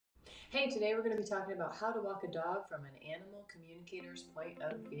Hey, today we're going to be talking about how to walk a dog from an animal communicator's point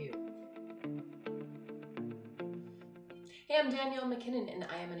of view. Hey, I'm Danielle MacKinnon and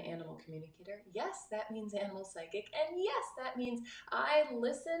I am an animal communicator. Yes, that means animal psychic, and yes, that means I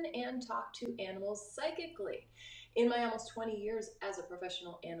listen and talk to animals psychically. In my almost 20 years as a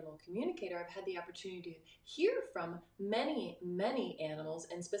professional animal communicator, I've had the opportunity to hear from many animals,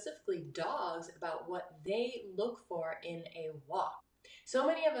 and specifically dogs, about what they look for in a walk. So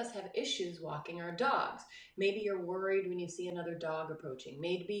many of us have issues walking our dogs. Maybe you're worried when you see another dog approaching.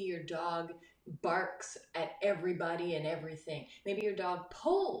 Maybe your dog barks at everybody and everything. Maybe your dog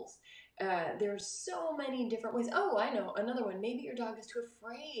pulls. There's so many different ways. Oh, I know another one. Maybe your dog is too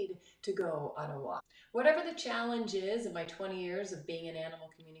afraid to go on a walk. Whatever the challenge is, in my 20 years of being an animal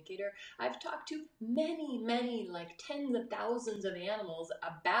communicator, I've talked to many, like tens of thousands of animals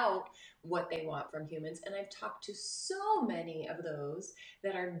about what they want from humans. And I've talked to so many of those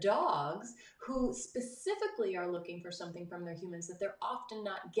that are dogs who specifically are looking for something from their humans that they're often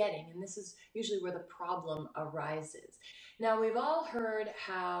not getting. And this is usually where the problem arises. Now, we've all heard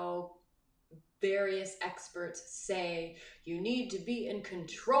how various experts say you need to be in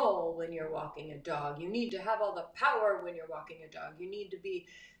control when you're walking a dog. You need to have all the power when you're walking a dog. You need to be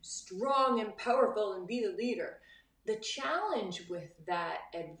strong and powerful and be the leader. The challenge with that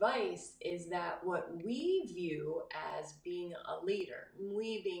advice is that what we view as being a leader,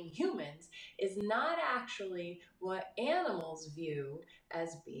 we being humans, is not actually what animals view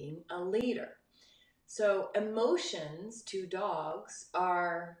as being a leader. So emotions to dogs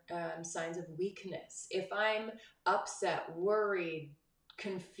are signs of weakness. If I'm upset, worried,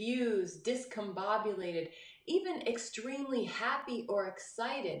 confused, discombobulated, even extremely happy or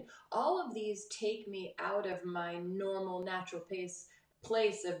excited, all of these take me out of my normal, natural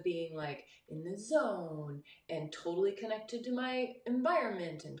place of being like in the zone and totally connected to my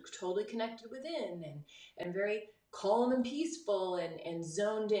environment and totally connected within and very calm and peaceful and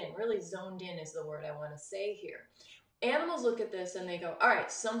zoned in. Really zoned in is the word I want to say here. Animals look at this and they go, all right,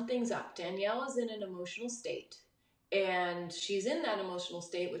 something's up. Danielle is in an emotional state. And she's in that emotional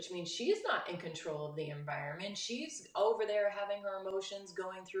state, which means she's not in control of the environment. She's over there having her emotions,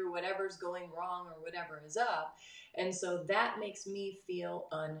 going through whatever's going wrong or whatever is up. And so that makes me feel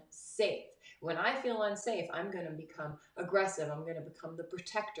unsafe. When I feel unsafe, I'm going to become aggressive. I'm going to become the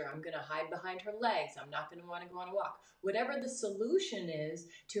protector. I'm going to hide behind her legs. I'm not going to want to go on a walk. Whatever the solution is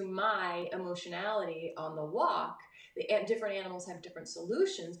to my emotionality on the walk, the different animals have different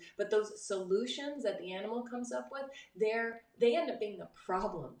solutions, but those solutions that the animal comes up with, they end up being the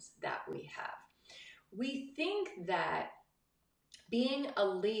problems that we have. We think that being a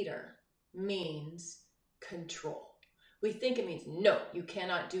leader means control. We think it means, no, you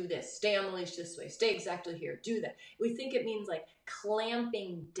cannot do this. Stay on the leash this way. Stay exactly here. Do that. We think it means like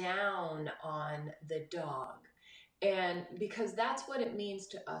clamping down on the dog. And because that's what it means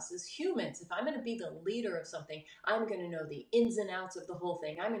to us as humans. If I'm going to be the leader of something, I'm going to know the ins and outs of the whole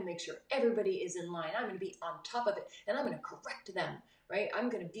thing. I'm going to make sure everybody is in line. I'm going to be on top of it, and I'm going to correct them, right? I'm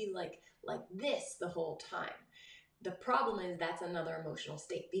going to be like this the whole time. The problem is that's another emotional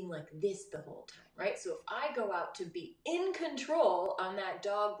state, being like this the whole time, right? So if I go out to be in control on that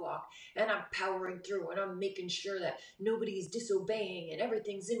dog walk and I'm powering through and I'm making sure that nobody's disobeying and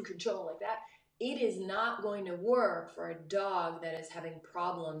everything's in control like that, it is not going to work for a dog that is having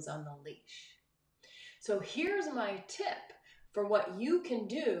problems on the leash. So here's my tip for what you can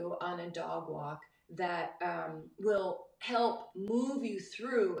do on a dog walk that will help move you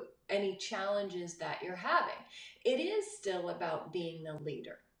through any challenges that you're having. It is still about being the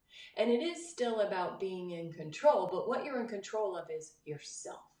leader. And it is still about being in control, but what you're in control of is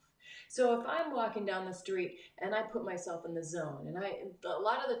yourself. So if I'm walking down the street and I put myself in the zone, and a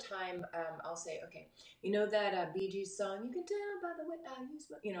lot of the time I'll say, okay, you know that Bee Gees song, you can tell by the way I use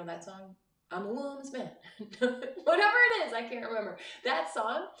my, you know that song, I'm a woman's man, whatever it is, I can't remember. That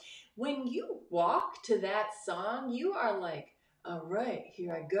song, when you walk to that song, you are like, all right,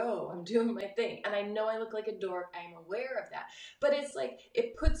 here I go. I'm doing my thing. And I know I look like a dork. I'm aware of that. But it's like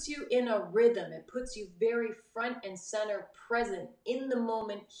it puts you in a rhythm. It puts you very front and center, present in the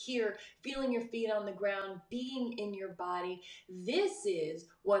moment here, feeling your feet on the ground, being in your body. This is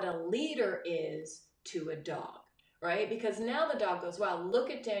what a leader is to a dog. Right? Because now the dog goes, wow, look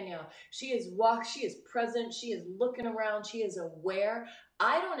at Danielle. She is present, she is looking around, she is aware.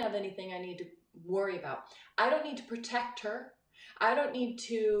 I don't have anything I need to worry about. I don't need to protect her. I don't need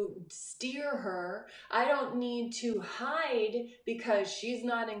to steer her. I don't need to hide because she's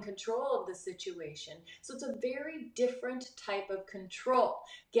not in control of the situation. So it's a very different type of control.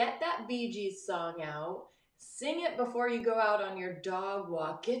 Get that Bee Gees song out. Sing it before you go out on your dog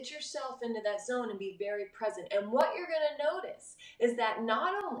walk. Get yourself into that zone and be very present. And what you're going to notice is that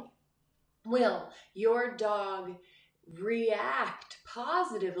not only will your dog react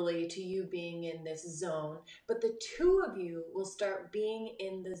positively to you being in this zone, but the two of you will start being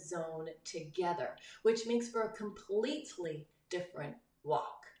in the zone together, which makes for a completely different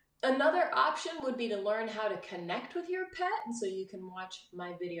walk. Another option would be to learn how to connect with your pet, and so you can watch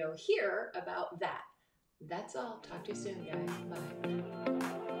my video here about that. That's all. Talk to you soon, guys. Bye.